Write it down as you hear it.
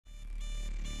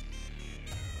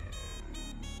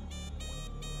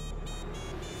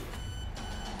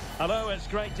Hello, it's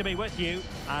great to be with you,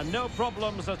 and no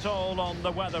problems at all on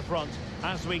the weather front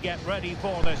as we get ready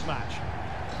for this match.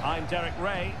 I'm Derek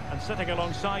Ray, and sitting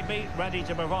alongside me, ready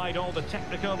to provide all the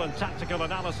technical and tactical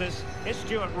analysis, is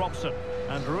Stuart Robson,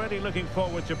 and really looking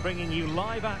forward to bringing you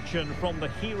live action from the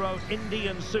Hero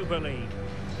Indian Super League.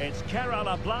 It's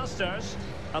Kerala Blasters,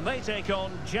 and they take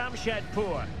on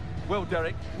Jamshedpur. Well,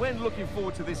 Derek, when looking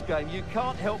forward to this game, you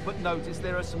can't help but notice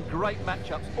there are some great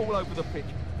matchups all over the pitch,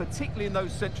 particularly in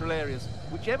those central areas.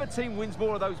 Whichever team wins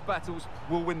more of those battles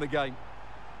will win the game.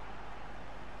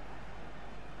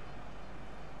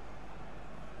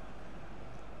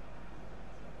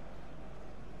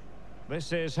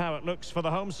 This is how it looks for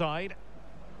the home side.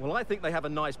 Well, I think they have a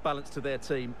nice balance to their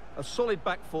team. A solid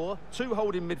back four, 2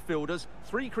 holding midfielders,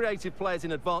 3 creative players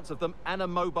in advance of them, and a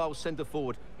mobile centre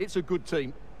forward. It's a good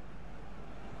team.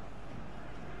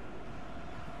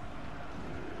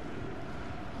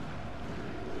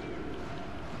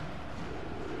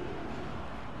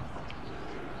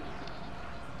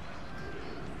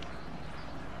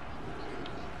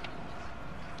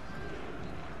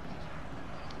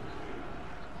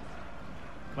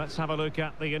 Let's have a look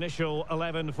at the initial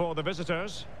 11 for the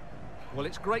visitors. Well,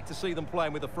 it's great to see them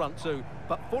playing with the front two,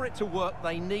 but for it to work,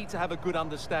 they need to have a good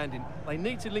understanding. They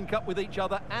need to link up with each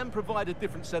other and provide a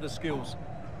different set of skills.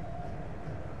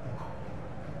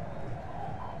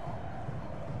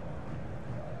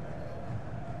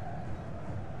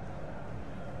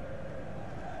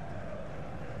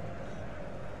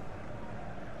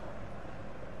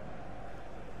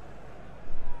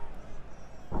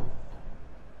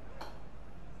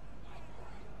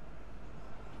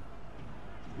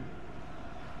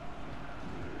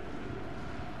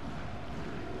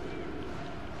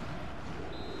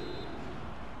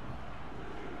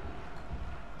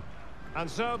 And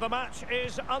so the match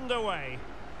is underway.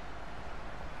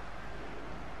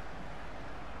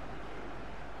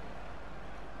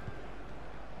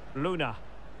 Luna.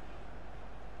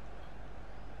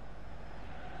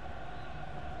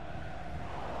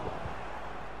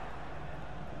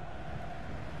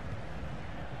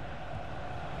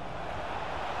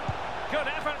 Good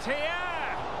effort here.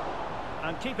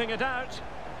 And keeping it out.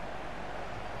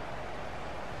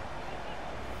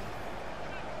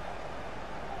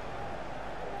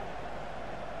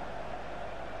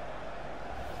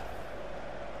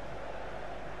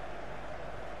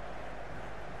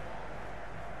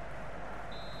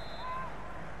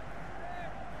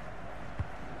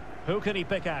 Who can he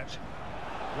pick out?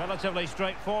 Relatively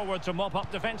straightforward to mop up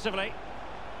defensively.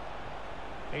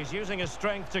 He's using his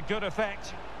strength to good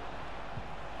effect.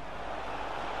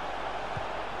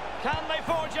 Can they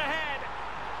forge ahead?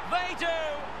 They do!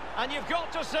 And you've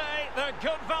got to say they're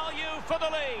good value for the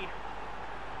lead.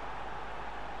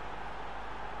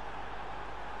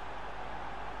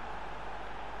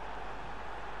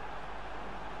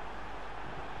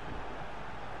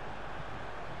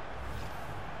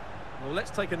 Well,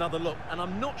 let's take another look, and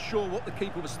I'm not sure what the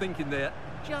keeper was thinking there.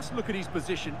 Just look at his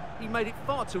position. He made it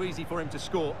far too easy for him to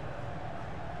score.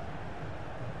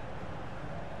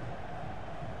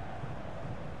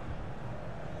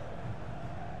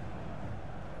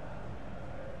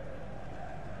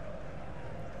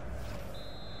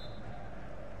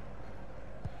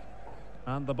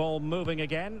 And the ball moving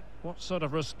again. What sort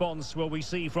of response will we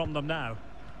see from them now?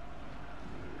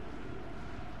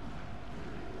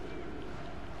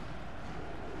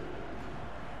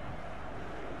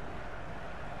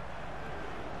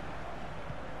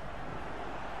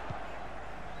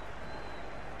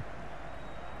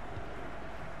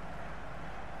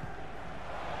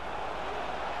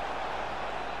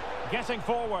 Getting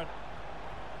forward.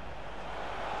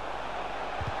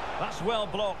 That's well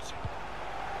blocked.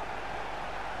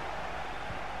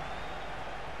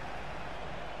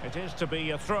 It is to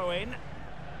be a throw-in.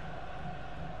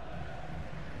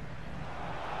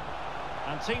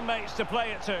 And teammates to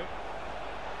play it to.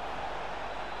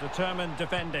 Determined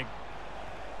defending.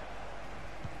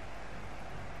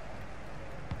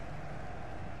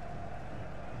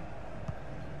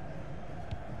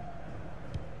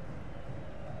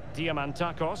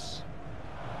 Diamantakos.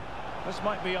 This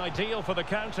might be ideal for the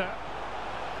counter.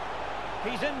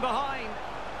 He's in behind.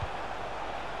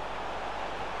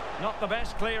 Not the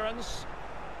best clearance.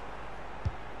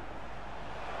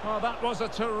 Oh, that was a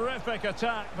terrific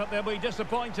attack, but they'll be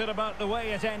disappointed about the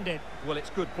way it ended. Well, it's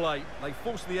good play. They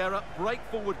force the error, break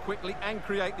forward quickly and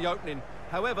create the opening.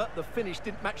 However, the finish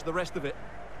didn't match the rest of it.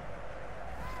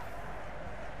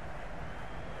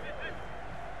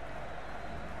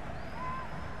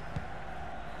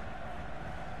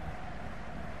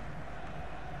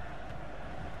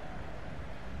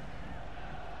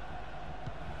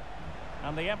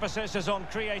 And the emphasis is on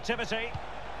creativity.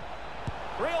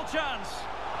 Real chance.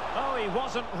 Oh, he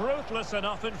wasn't ruthless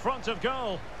enough in front of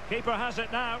goal. Keeper has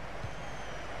it now.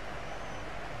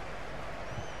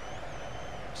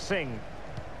 Singh.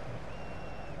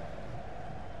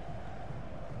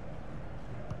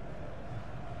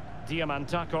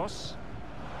 Diamantakos.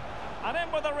 And in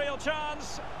with a real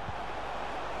chance.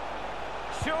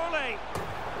 Surely.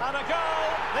 And a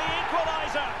goal. The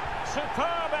equaliser.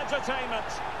 Superb entertainment.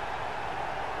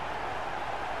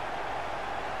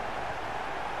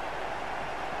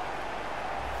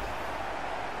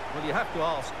 Well, you have to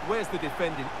ask, where's the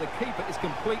defending? The keeper is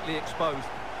completely exposed,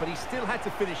 but he still had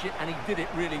to finish it, and he did it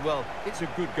really well. It's a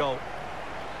good goal.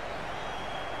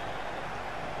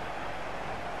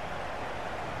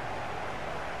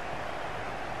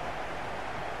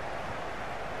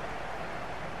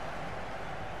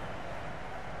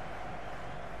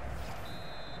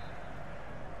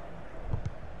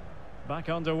 Back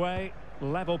underway,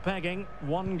 level pegging,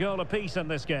 1 goal apiece in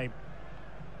this game.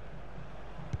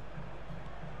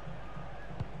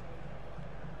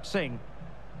 Singh.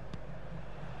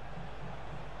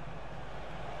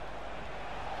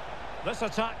 This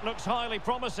attack looks highly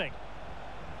promising.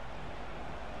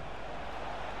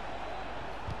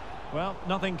 Well,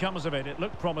 nothing comes of it. It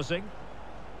looked promising.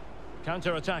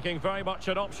 Counter-attacking, very much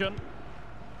an option.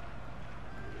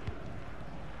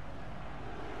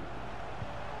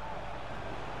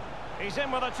 He's in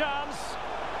with a chance.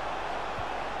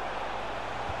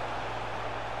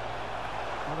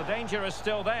 Well, the danger is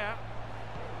still there.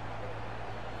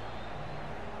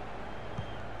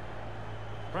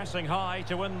 Pressing high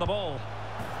to win the ball.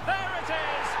 There it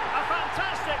is! A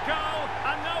fantastic goal,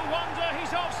 and no wonder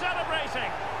he's off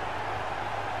celebrating.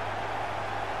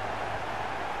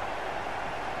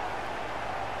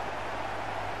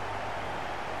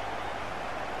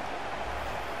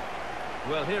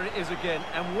 Well, here it is again,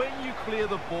 and when you clear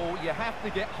the ball, you have to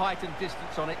get height and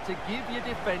distance on it to give your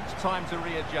defence time to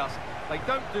readjust. They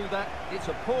don't do that, it's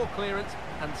a poor clearance,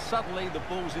 and suddenly the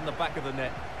ball's in the back of the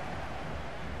net.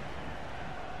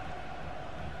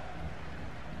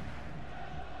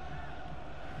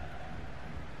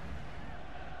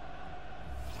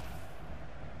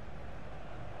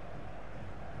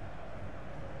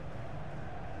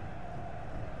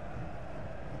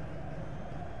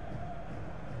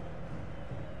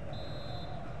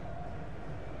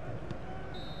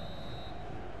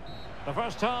 The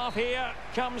first half here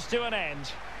comes to an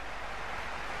end.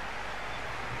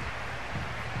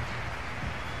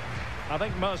 I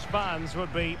think most fans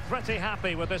would be pretty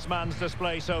happy with this man's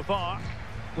display so far.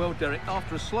 Well, Derek,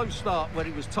 after a slow start where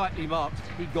he was tightly marked,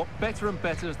 he got better and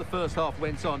better as the first half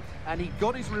went on, and he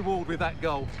got his reward with that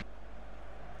goal.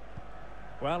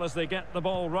 Well, as they get the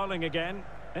ball rolling again,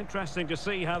 interesting to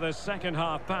see how the second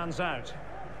half pans out.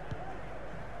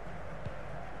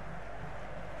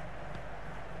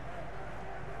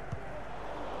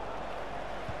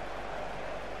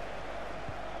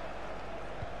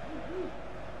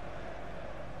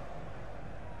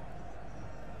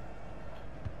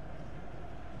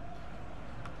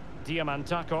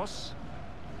 Diamantakos.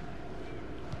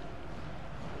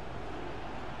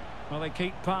 Well, they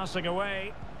keep passing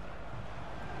away.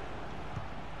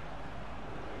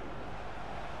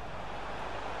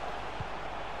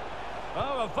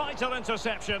 Oh, a vital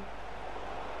interception.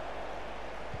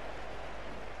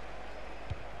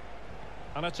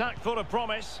 An attack full of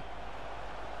promise.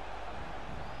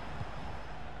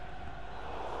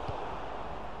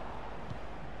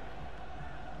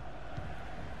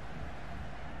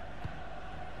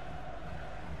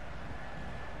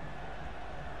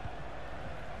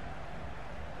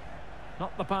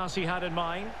 Not the pass he had in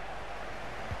mind.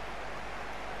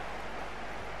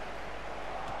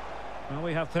 Well,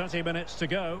 we have 30 minutes to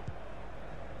go.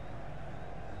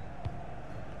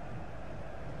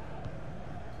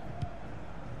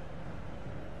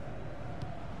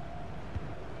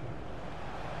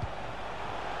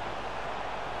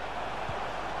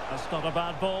 That's not a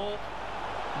bad ball.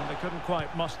 And they couldn't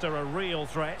quite muster a real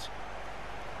threat.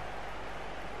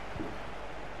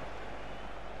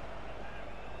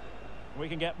 We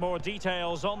can get more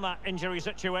details on that injury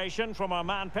situation from our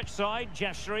man pitch side,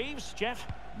 Jeff Shreves. Jeff?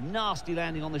 Nasty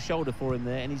landing on the shoulder for him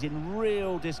there, and he's in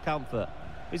real discomfort.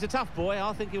 He's a tough boy.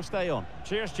 I think he'll stay on.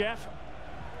 Cheers, Jeff.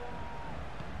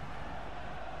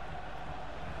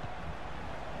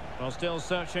 Well, still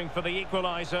searching for the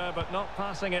equaliser, but not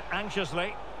passing it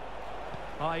anxiously.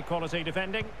 High-quality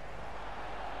defending.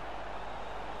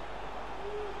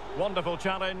 Wonderful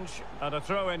challenge, and a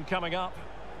throw-in coming up.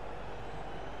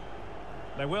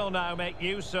 They will now make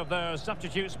use of their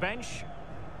substitutes bench.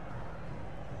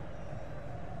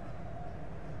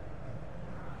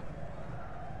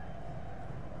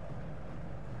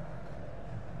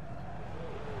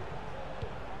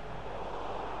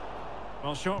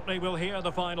 Well, shortly we'll hear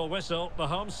the final whistle. The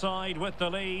home side with the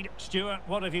lead. Stuart,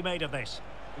 what have you made of this?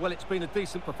 Well, it's been a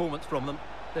decent performance from them.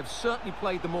 They've certainly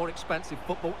played the more expansive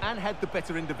football and had the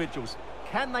better individuals.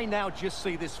 Can they now just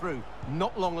see this through?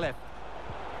 Not long left.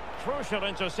 Crucial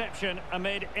interception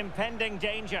amid impending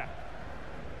danger.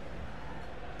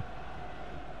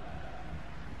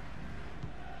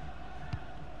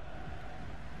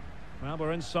 Well,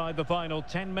 we're inside the final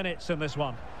 10 minutes in this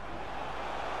one.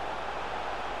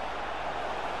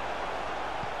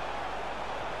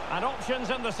 And options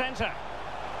in the centre.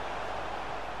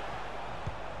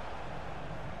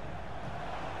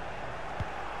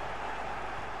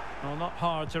 Well, not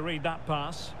hard to read that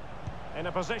pass. In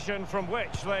a position from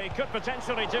which they could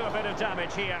potentially do a bit of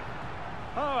damage here.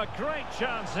 Oh, a great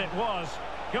chance it was.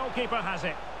 Goalkeeper has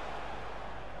it.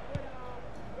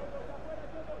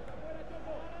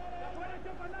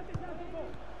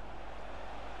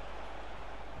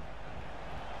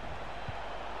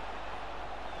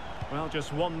 Well,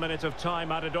 just 1 minute of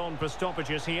time added on for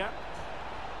stoppages here.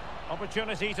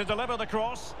 Opportunity to deliver the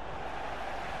cross.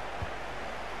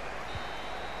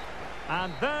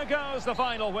 And there goes the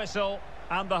final whistle.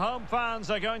 And the home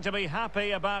fans are going to be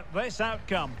happy about this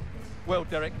outcome. Well,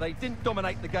 Derek, they didn't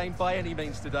dominate the game by any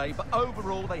means today, but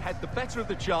overall they had the better of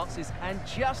the chances and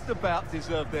just about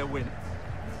deserved their win.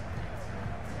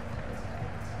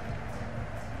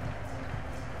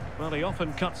 Well, he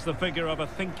often cuts the figure of a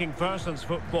thinking person's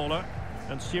footballer.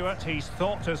 And Stuart, he's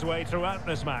thought his way throughout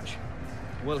this match.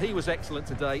 Well, he was excellent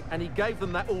today, and he gave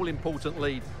them that all-important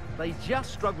lead. They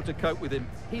just struggled to cope with him.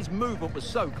 His movement was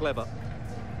so clever.